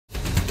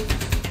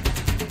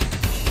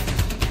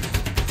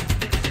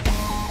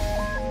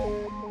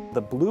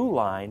The blue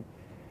line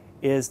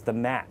is the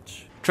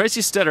match.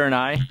 Tracy Stetter and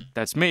I,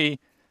 that's me,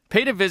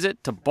 paid a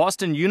visit to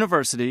Boston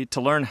University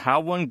to learn how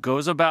one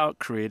goes about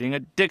creating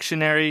a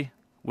dictionary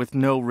with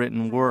no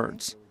written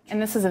words.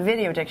 And this is a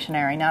video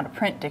dictionary, not a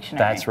print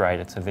dictionary. That's right,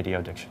 it's a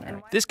video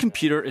dictionary. This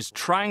computer is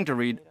trying to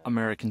read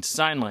American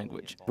Sign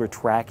Language. We're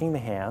tracking the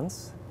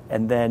hands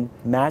and then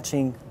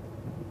matching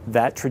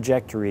that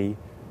trajectory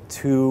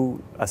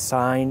to a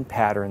sign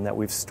pattern that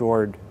we've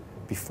stored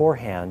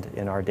beforehand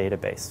in our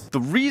database.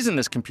 The reason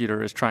this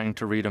computer is trying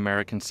to read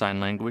American Sign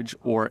Language,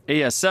 or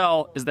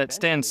ASL, is that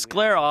Stan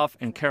Skleroff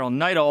and Carol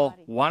Neidal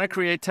want to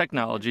create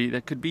technology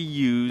that could be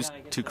used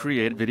to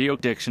create a video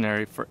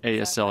dictionary for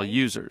ASL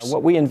users.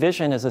 What we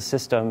envision is a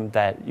system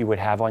that you would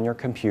have on your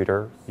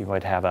computer. You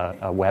would have a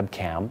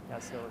webcam,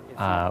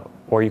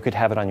 or you could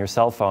have it on your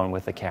cell phone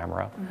with a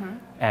camera,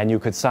 and you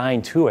could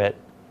sign to it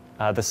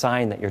the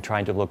sign that you're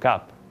trying to look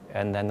up,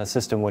 and then the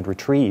system would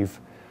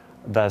retrieve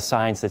the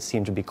signs that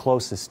seem to be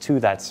closest to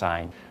that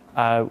sign.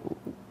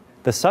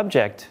 The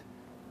subject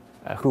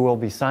who will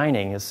be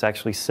signing is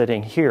actually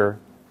sitting here.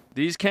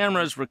 These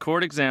cameras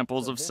record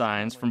examples of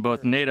signs from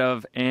both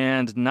native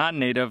and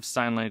non-native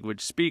sign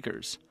language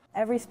speakers.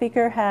 Every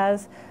speaker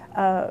has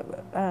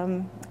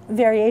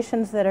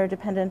variations that are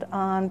dependent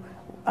on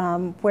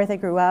where they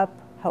grew up,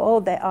 how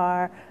old they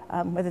are,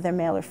 whether they're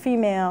male or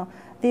female.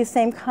 These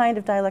same kind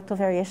of dialectal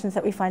variations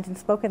that we find in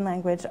spoken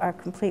language are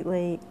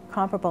completely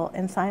comparable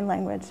in sign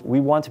language. We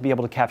want to be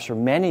able to capture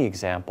many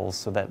examples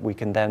so that we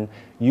can then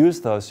use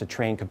those to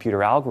train computer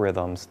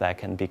algorithms that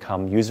can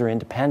become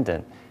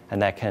user-independent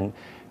and that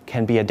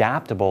can be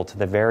adaptable to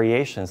the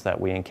variations that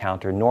we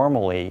encounter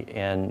normally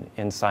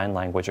in sign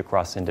language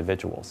across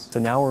individuals.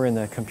 So now we're in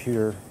the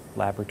computer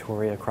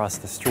laboratory across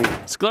the street.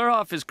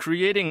 Skleroff is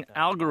creating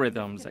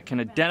algorithms that can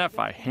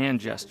identify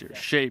hand gestures,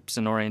 shapes,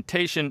 and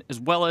orientation, as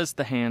well as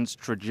the hand's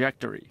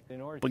trajectory.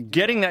 But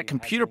getting that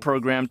computer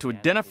program to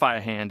identify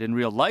a hand in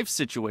real-life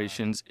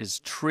situations is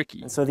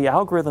tricky. And so the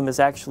algorithm is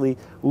actually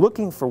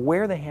looking for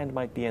where the hand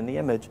might be in the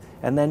image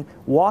and then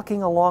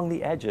walking along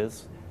the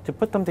edges to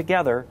put them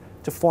together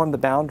to form the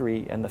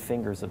boundary and the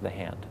fingers of the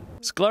hand.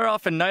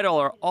 Skleroff and Neidal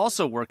are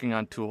also working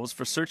on tools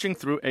for searching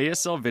through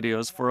ASL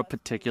videos for a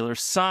particular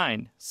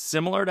sign,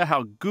 similar to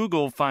how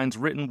Google finds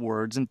written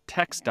words in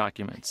text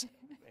documents.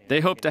 They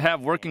hope to have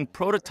working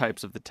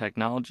prototypes of the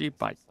technology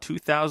by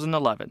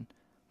 2011.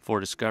 For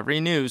Discovery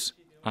News,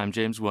 I'm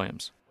James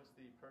Williams.